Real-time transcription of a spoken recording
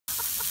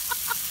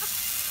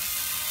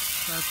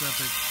That's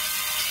epic.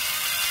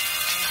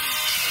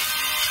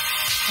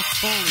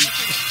 Holy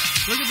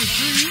shit. Look at the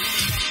tree.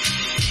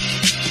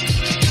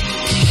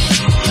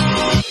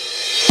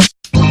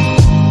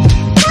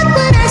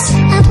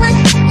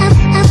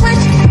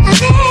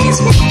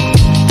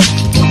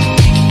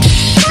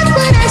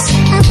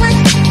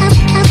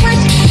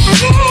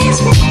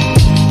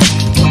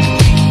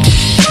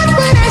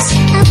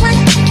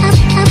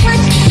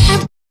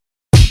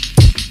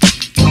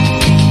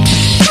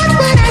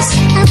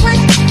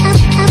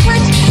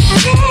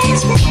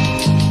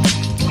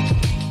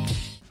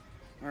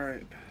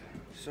 Alright,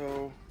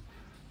 so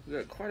we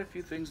got quite a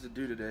few things to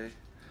do today.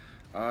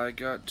 I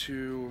got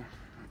to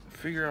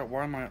figure out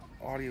why my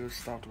audio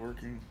stopped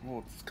working.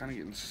 Well, it's kind of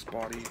getting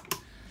spotty.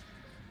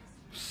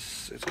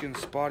 It's getting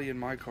spotty in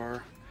my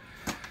car.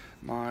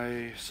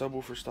 My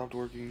subwoofer stopped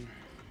working.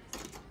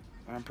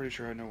 I'm pretty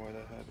sure I know why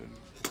that happened.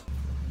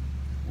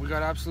 We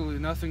got absolutely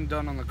nothing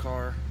done on the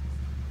car.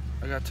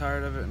 I got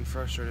tired of it and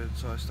frustrated,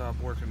 so I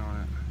stopped working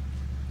on it.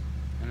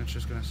 And it's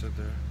just gonna sit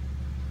there.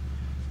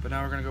 But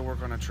now we're gonna go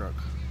work on a truck.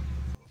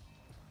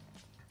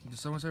 Did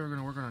someone say we're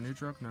gonna work on a new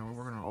truck? No, we're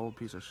working on an old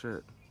piece of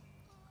shit.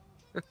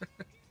 God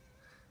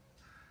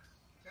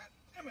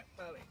damn it,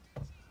 Bobby.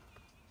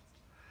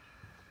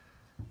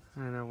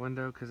 And a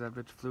window because that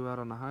bitch flew out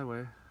on the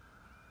highway.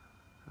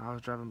 I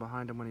was driving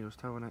behind him when he was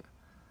towing it.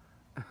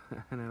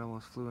 And it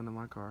almost flew into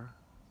my car.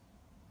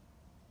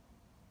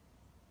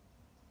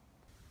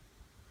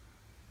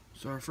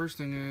 So our first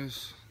thing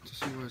is, to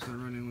see why it's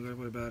not running, we gotta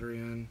put a battery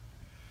in.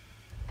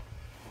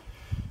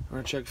 We're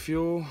gonna check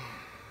fuel.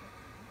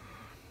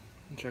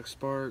 Check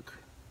spark.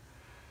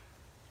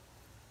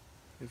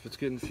 If it's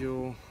getting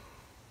fuel,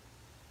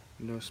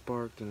 no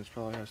spark, then it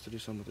probably has to do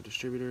something with the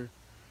distributor.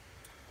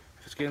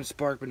 If it's getting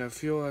spark but no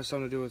fuel, it has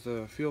something to do with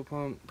the fuel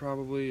pump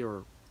probably,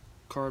 or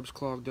carbs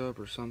clogged up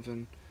or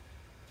something.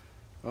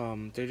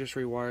 They just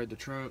rewired the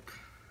truck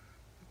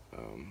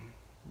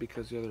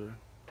because the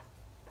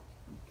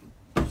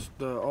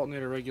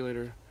alternator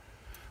regulator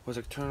was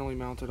externally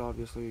mounted.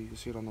 Obviously, you can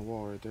see it on the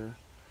wall right there.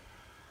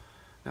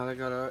 Now they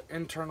got an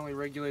internally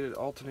regulated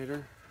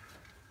alternator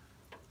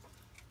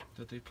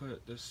that they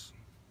put this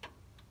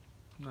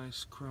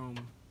nice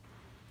chrome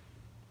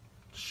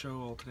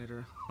show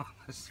alternator on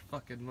this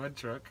fucking mud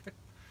truck.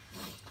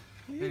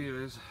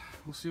 Anyways,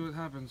 we'll see what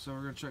happens. So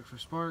we're gonna check for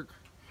spark,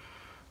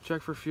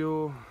 check for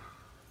fuel.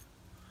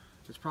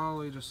 It's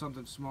probably just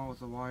something small with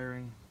the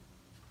wiring,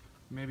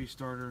 maybe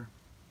starter,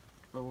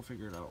 but we'll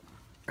figure it out.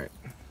 Alright,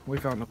 we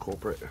found the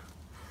culprit.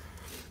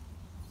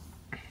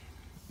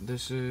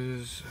 This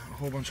is a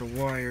whole bunch of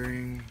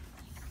wiring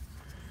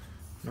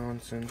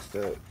nonsense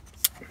that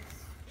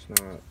it's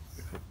not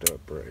hooked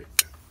up right.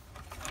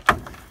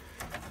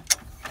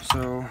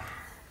 So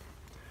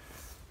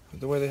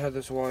the way they had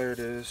this wired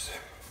is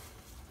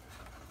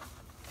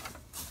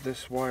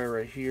this wire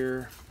right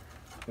here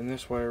and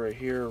this wire right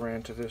here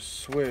ran to this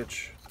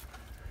switch,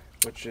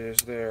 which is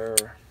their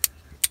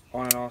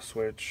on and off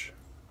switch.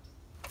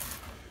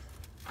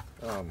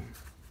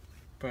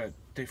 But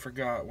they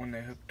forgot when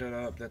they hooked it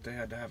up that they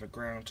had to have a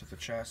ground to the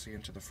chassis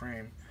and to the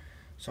frame.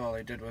 So all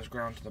they did was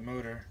ground to the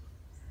motor,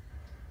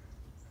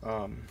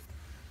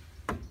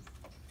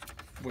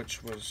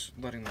 which was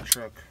letting the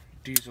truck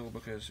diesel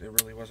because it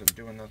really wasn't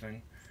doing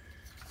nothing.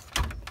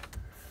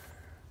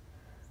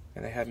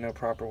 And they had no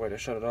proper way to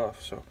shut it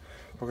off. So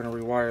we're going to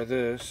rewire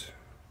this.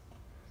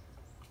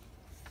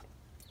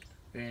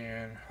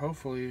 And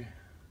hopefully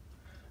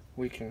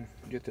we can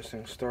get this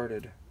thing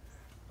started.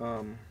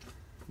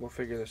 We'll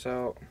figure this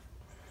out,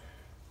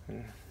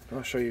 and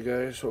I'll show you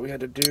guys what we had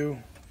to do,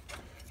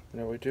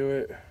 and then we do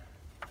it.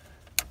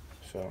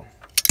 So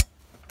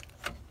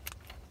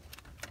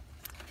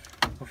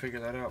we'll figure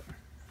that out.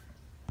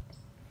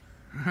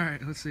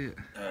 Alright, let's see it.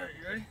 Alright,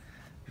 you ready?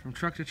 From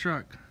truck to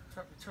truck.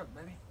 Truck to truck,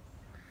 baby.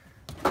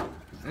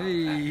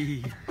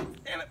 Hey!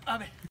 Damn it,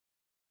 Bobby.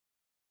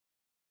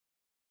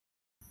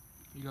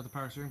 You got the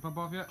power steering pump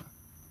off yet?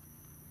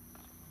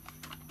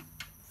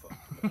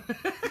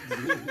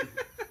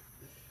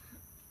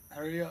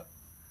 Hurry up.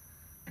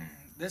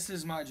 This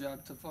is my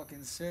job, to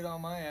fucking sit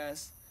on my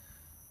ass,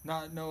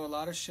 not know a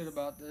lot of shit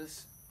about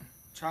this,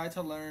 try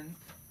to learn,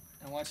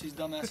 and watch these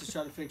dumbasses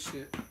try to fix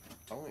shit.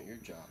 I want your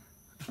job.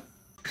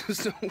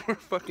 So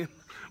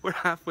we're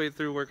halfway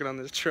through working on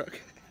this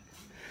truck.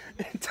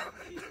 And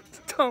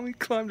Tommy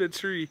climbed a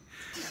tree.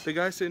 The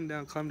guy sitting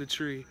down climbed a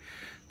tree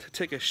to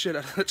take a shit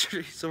out of the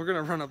tree. So we're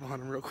gonna run up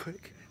on him real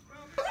quick.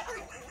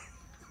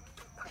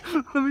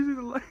 Let me see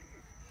the light.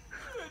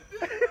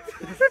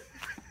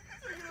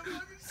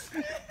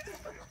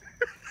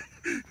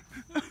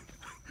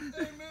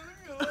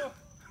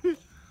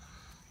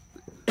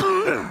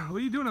 What are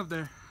you doing up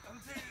there? I'm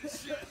taking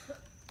this shit.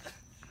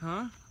 Huh?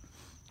 I'm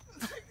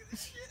taking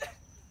this shit.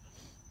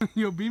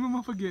 Yo, beam him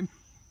up again.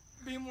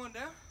 Beam one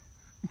down.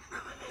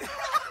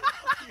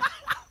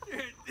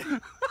 Hey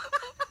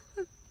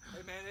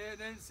man,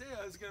 they didn't say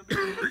I was gonna be. I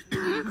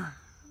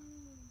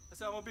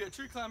said I'm gonna be a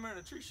tree climber and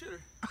a tree shitter.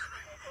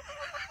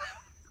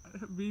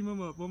 Beam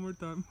him up one more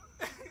time.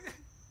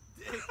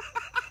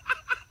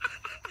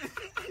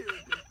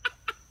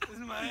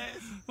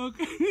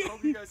 Okay. I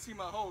hope you guys see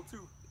my hole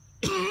too.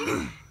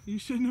 You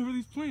shouldn't over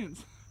these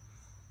plants.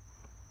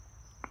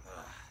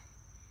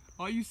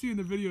 All you see in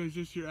the video is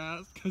just your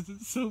ass because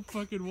it's so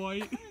fucking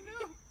white. I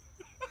know.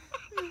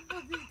 You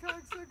fucking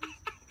cocksuckers.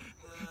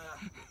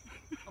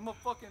 I'm a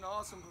fucking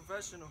awesome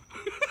professional.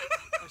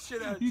 I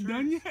shit out of You trees.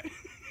 done yet?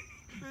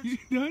 Bitch. You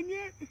done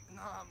yet?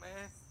 Nah,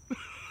 man.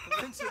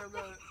 Eventually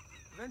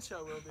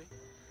I will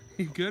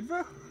be. You good,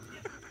 bro?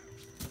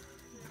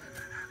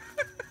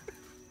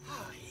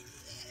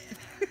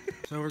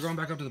 So we're going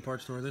back up to the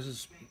parts store. This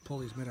is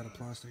pulleys made out of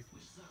plastic.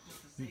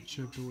 It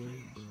chipped away.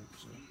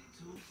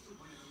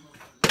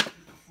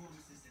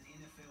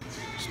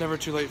 It's never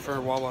too late for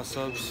Wawa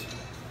subs.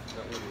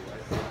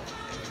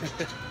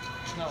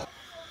 No.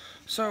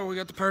 So we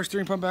got the power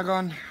steering pump back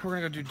on. We're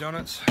gonna go do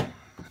donuts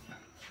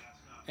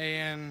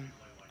and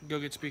go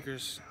get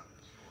speakers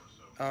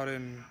out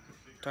in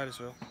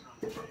Titusville.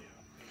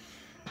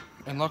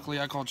 And luckily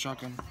I called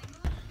shotgun.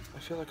 I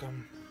feel like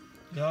I'm...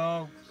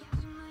 Yo,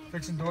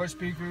 fixing door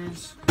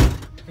speakers,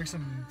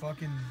 fixing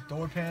fucking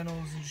door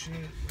panels and shit.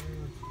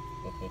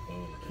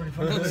 Pretty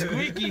fucking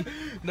squeaky.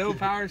 No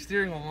power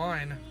steering on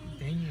mine.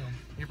 Damn.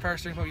 Your power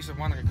steering pump used to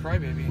whine like a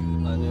crybaby.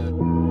 I did.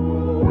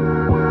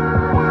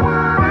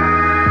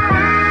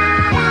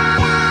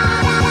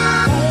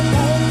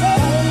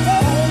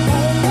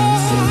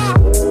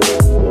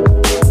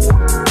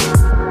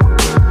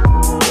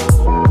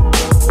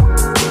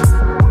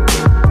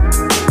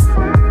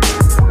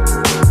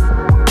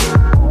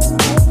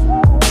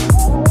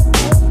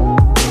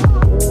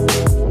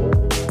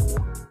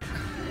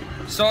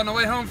 So on the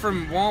way home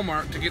from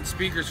Walmart to get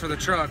speakers for the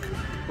truck,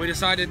 we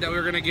decided that we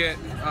were gonna get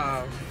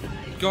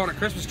go on a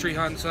Christmas tree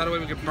hunt, so that way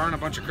we could burn a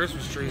bunch of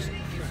Christmas trees.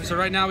 So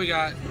right now we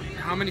got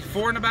how many?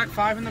 4 in the back,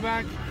 5 in the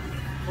back.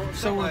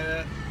 So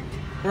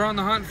we're on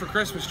the hunt for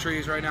Christmas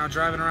trees right now,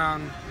 driving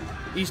around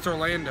East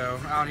Orlando,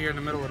 out here in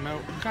the middle of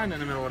kind of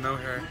in the middle of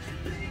nowhere.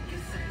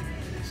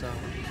 So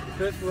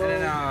and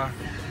then,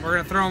 we're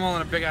gonna throw them all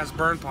in a big ass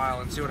burn pile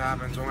and see what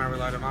happens whenever we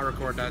light them. I'll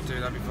record that too.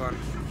 That'd be fun.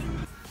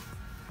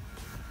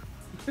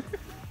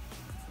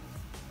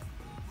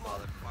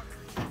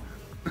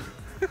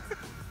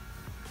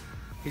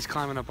 He's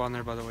climbing up on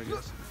there, by the way,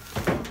 guys.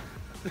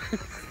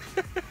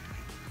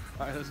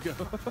 Alright, let's go.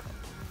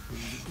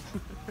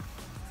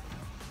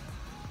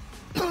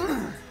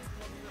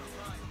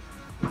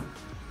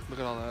 Look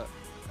at all that.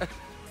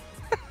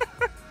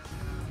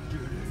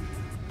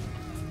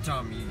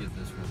 Tom, you get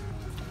this one.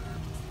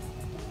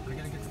 I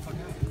gotta get the fuck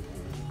out.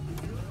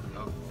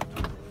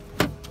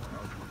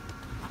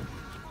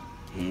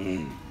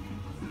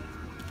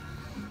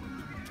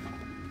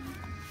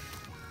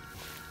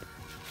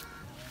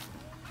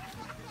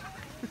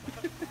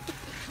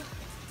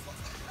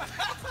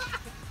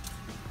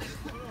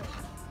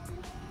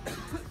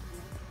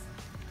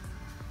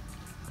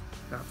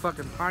 Got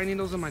fucking pine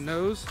needles in my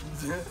nose.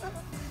 Look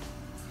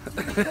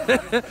at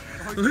that.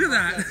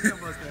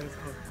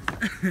 Alright, let's go.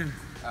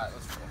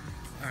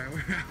 Alright,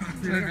 we're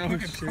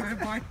fucking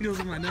pine needles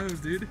in my nose,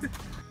 dude.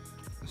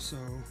 So,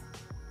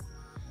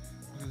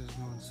 look at this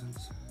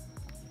nonsense.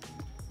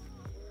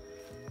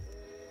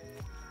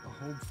 A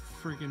whole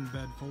freaking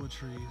bed full of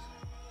trees.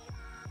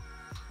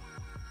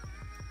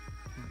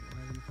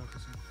 Let me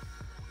focus in.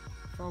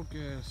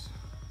 Focus.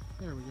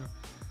 There we go.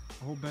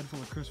 A whole bed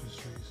full of Christmas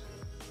trees.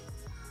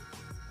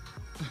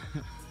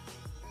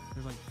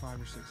 There's like 5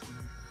 or 6 in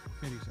there.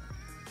 Maybe 7.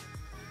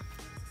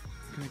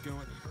 Gonna go in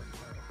the burn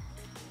pile.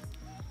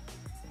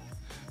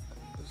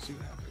 Let's see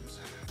what happens.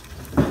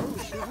 Oh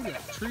shit, we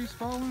got trees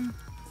falling.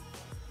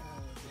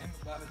 Damn it,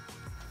 Bobby.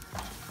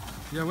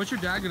 Yeah, what's your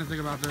dad gonna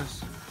think about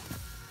this?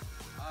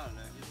 I don't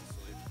know, he's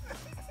asleep.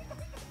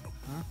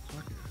 Huh?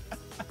 Fuck it.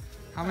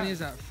 How many is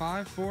that?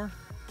 5, 4?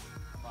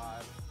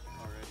 5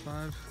 already.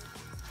 5,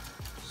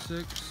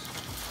 6,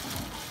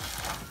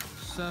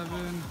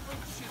 7.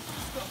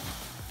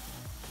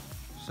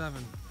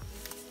 7.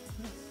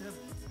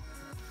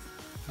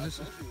 I This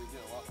told you we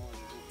get a lot more than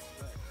you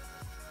expect.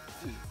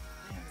 Damn it,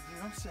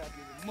 dude, I'm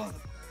sappy as a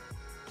mother.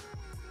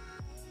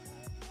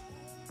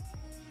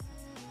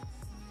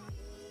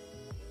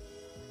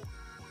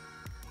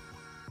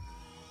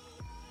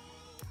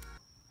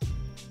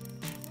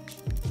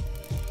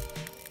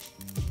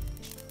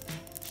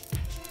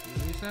 You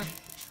ready, Seth?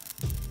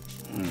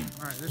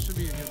 Alright, this should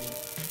be a good one.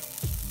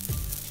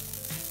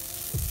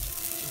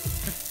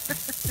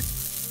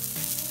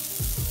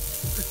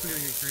 This is gonna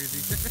get crazy.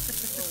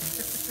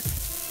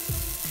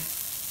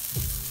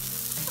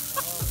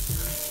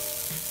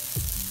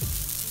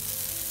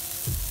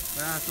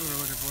 That's what we're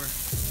looking for.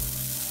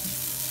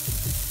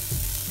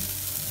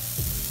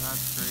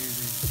 That's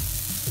crazy.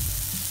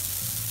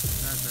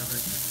 That's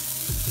epic.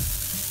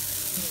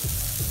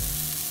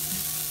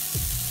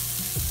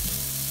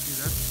 Dude,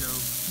 that's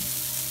dope.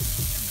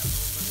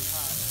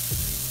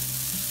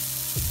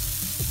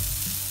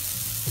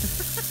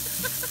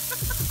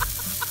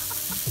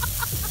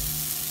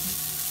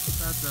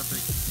 That's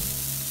epic.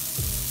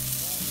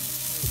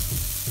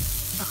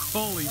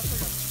 Holy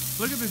fuck.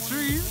 Look at the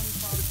trees.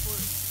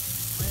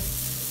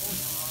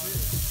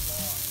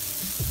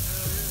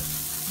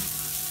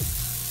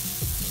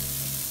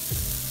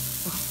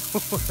 Oh,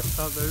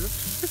 there's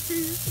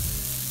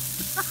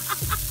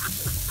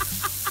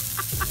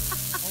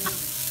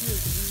Holy shit,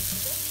 dude.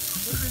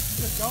 This bitch is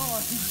just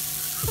gone.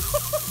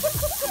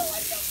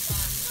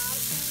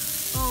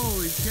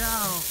 Holy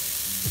cow.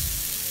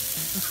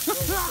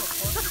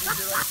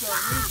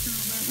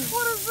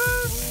 What is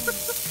this?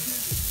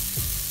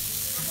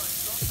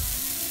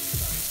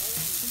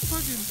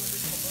 Fucking...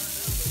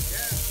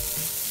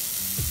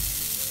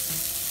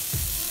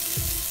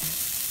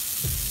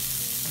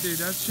 Dude,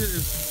 that shit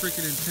is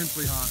freaking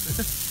intensely hot.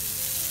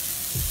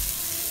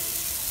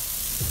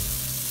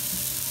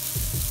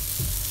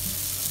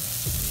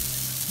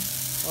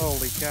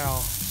 Holy cow.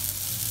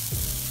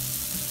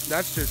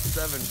 That's just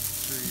 7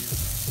 trees.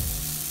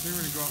 They're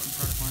gonna go out and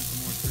try to find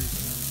some more trees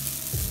for them.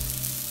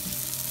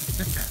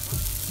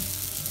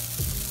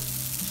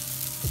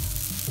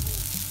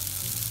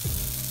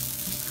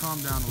 It's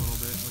calmed down a little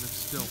bit, but it's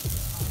still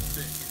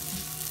big.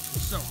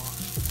 It's so hot.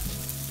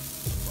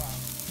 Wow.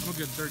 I'm a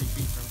good 30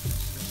 feet from it.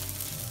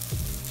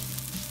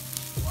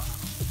 Wow.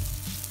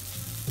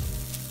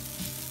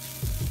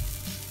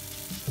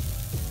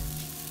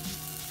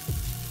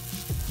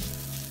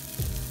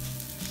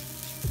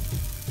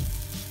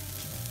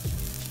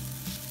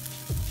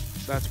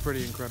 That's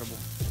pretty incredible.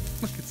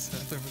 Look at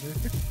Seth over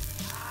there.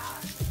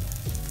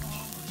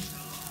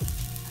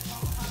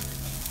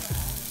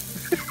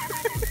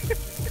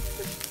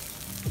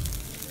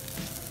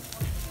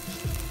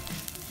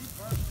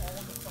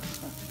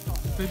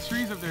 The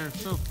trees up there are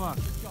so fucked.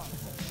 It's gone.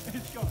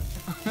 It's gone.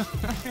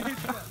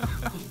 It's gone.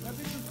 That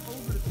thing was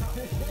over the top.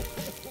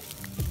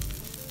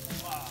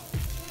 Wow.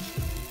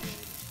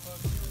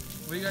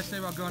 What do you guys say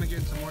about going and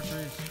getting some more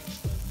trees?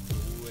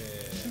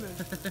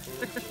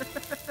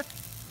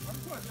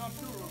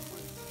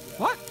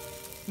 What?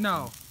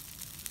 No.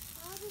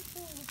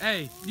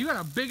 Hey, you got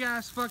a big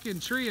ass fucking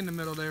tree in the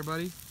middle there,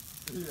 buddy.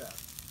 Yeah.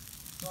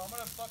 So I'm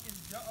gonna fucking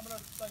jump, I'm gonna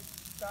like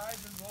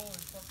dive and roll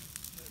and fucking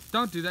shit.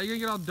 Don't do that. You're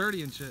gonna get all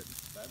dirty and shit.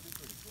 That'd be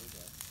pretty cool,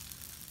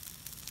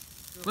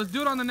 though. Let's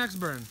do it on the next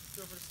burn.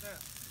 Go for the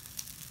snap.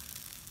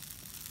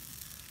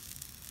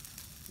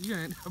 You're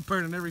gonna end up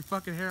burning every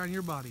fucking hair on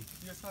your body.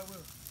 Yes, I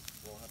will.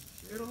 We'll have to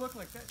share. It'll look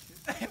like that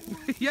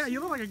shit. Yeah, you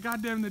look like a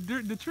goddamn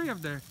the tree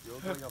up there. You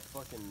look like a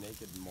fucking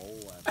naked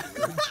mole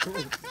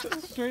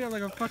afterwards. Straight up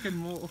like a fucking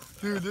mole.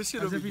 Dude, this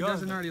shit'll As be if he gone.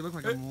 doesn't already look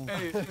like a mole.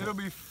 Hey, it'll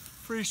be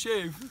free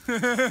shave.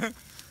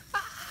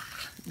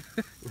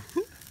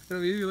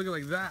 It'll be you looking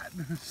like that.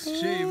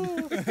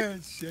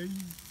 Shaved.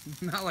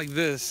 Shave. Not like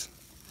this.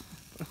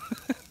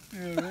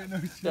 Yeah, right, no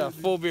shit. Yeah,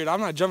 full beard. I'm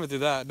not jumping through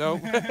that, no.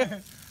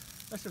 That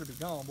should've been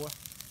gone, boy.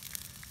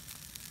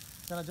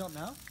 Can I jump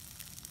now?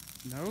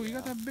 No, you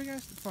got that big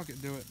ass. Fuck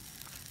it, do it.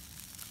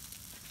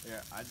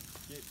 Yeah, I'd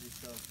get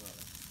yourself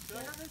Dude,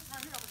 I got this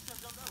right here. I'm just gonna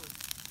jump that way.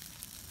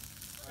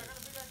 I got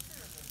a big ass tree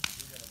right there.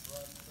 you're gonna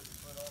run, put your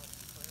foot on it,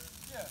 clear it.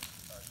 Yeah.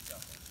 Alright, you got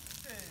that.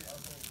 Yeah.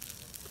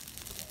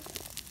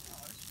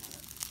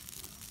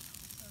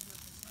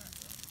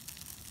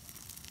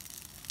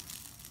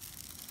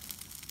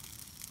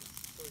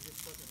 So it gets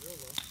fucking real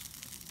low.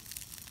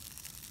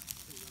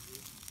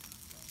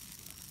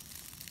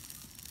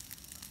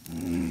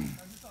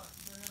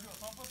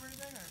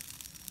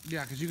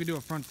 Yeah, because you could do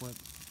a front flip.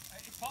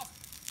 It's possible.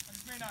 I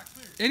just may not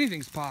clear it.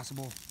 Anything's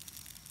possible. Let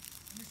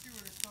me see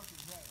where this stuff is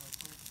at real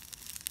quick.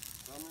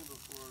 Tell me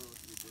before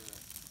you do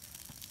it.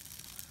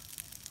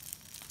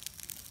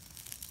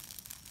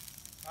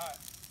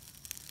 Alright.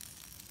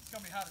 It's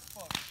gonna be hot as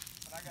fuck,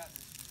 but I got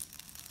this shit.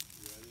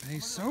 You ready? And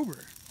he's sober.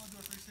 I'm gonna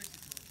do a 360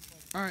 to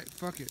it. All right,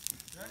 fuck it.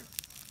 Ready?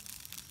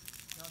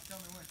 Y'all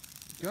tell me when.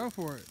 Go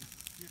for it.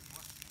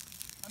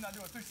 I'm not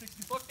doing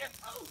 360. Fuck that.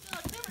 Oh,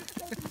 god damn it.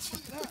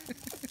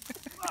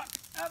 Fuck.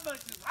 That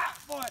much is hot,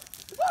 boy.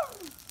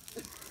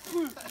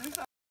 Woo!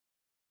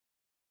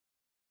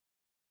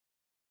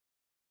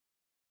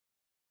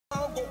 I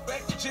don't go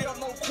back to jail,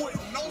 no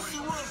quitting, no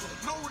surrender,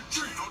 no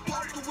retreat.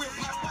 Park the whip,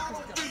 hop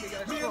on the beat.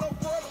 Me and no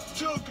brother,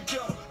 chug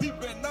together. He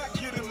better not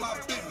get in my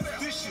business.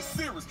 This shit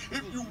serious.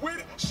 If you with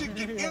it, shit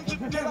get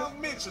injured, then I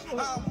mention.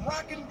 I'm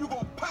rocking, you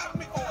gon' pop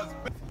me or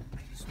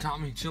it's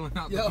Tommy chilling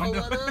out the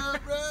window. What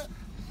up, bro?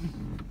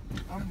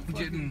 I'm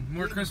getting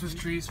more Christmas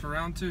trees for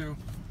round 2.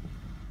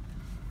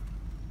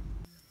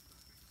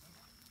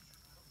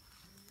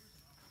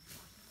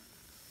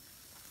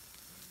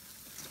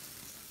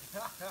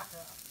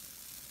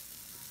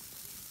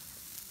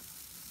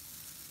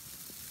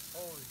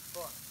 Holy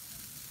fuck.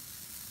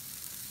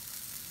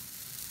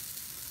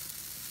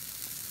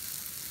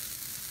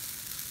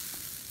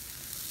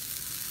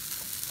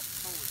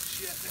 Holy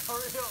shit.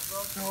 Hurry up, bro.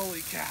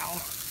 Holy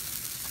cow.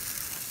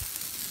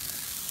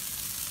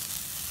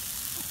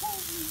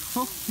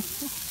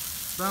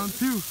 Round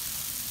 2.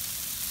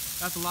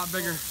 That's a lot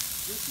bigger.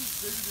 This is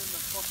bigger than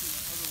the fucking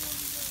other one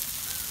we had.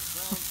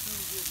 Round 2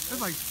 getting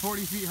It's like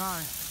 40 feet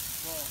high.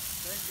 well,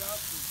 thank God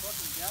for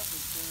fucking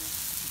gapping thing.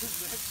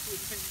 This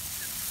actually thing.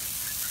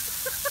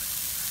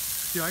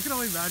 Dude, I can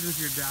only imagine if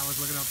your dad was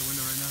looking out the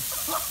window right now.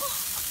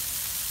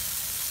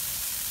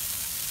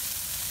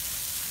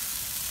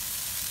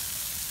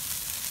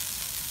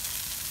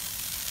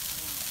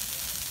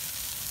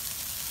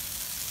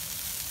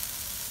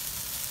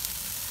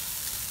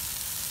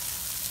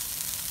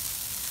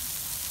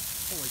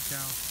 Holy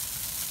cow.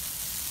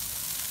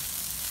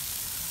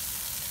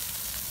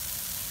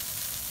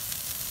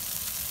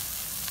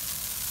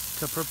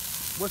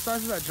 What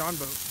size is that John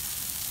boat?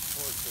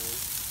 14.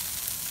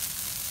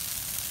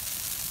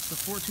 It's a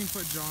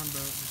 14-foot John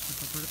boat, just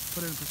to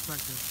put it in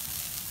perspective.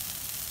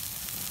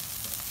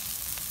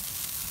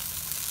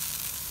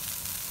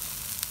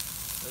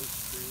 Those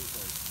trees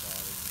are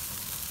stars.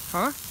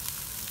 Huh?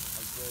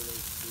 I'd say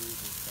those trees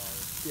are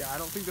stars. Yeah, I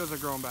don't think those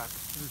are growing back.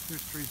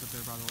 There's trees up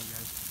there, by the way,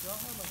 guys. Y'all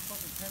have like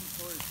fucking 10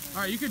 stories.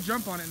 All right, you can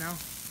jump on it now.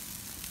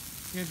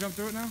 You gonna jump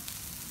through it now?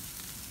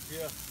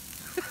 Yeah.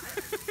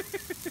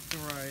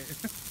 Right.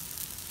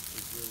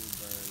 It's really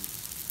burned.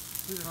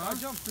 Dude, if Huh? I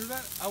jump through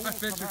that, I My won't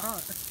fish come are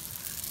out. hot.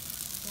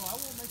 No, I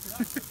won't make it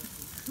out.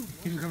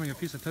 You becoming a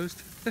piece of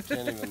toast?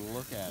 Can't even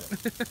look at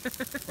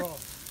it. Bro,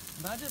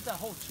 imagine if that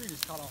whole tree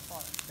just caught on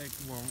fire. It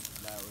won't.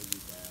 That would be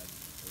bad.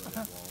 But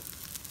it won't.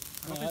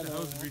 I don't think the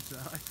hose would reach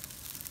that high.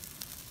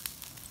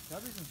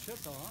 That'd be some shit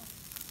though, huh?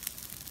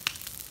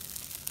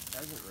 It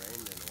hasn't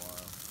rained in a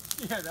while.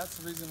 Yeah, that's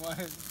the reason why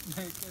it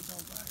gets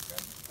on fire,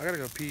 guys. I gotta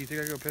go pee. You think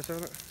I can go piss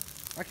on it?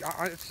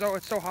 It's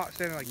so hot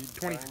standing like You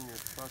 20. burn your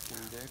fucking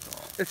dick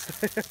off.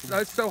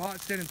 It's so hot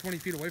standing 20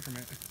 feet away from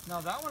it.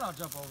 Now that one I'll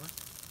jump over.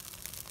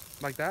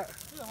 Like that?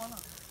 Yeah, why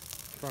not?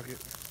 Fuck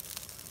it.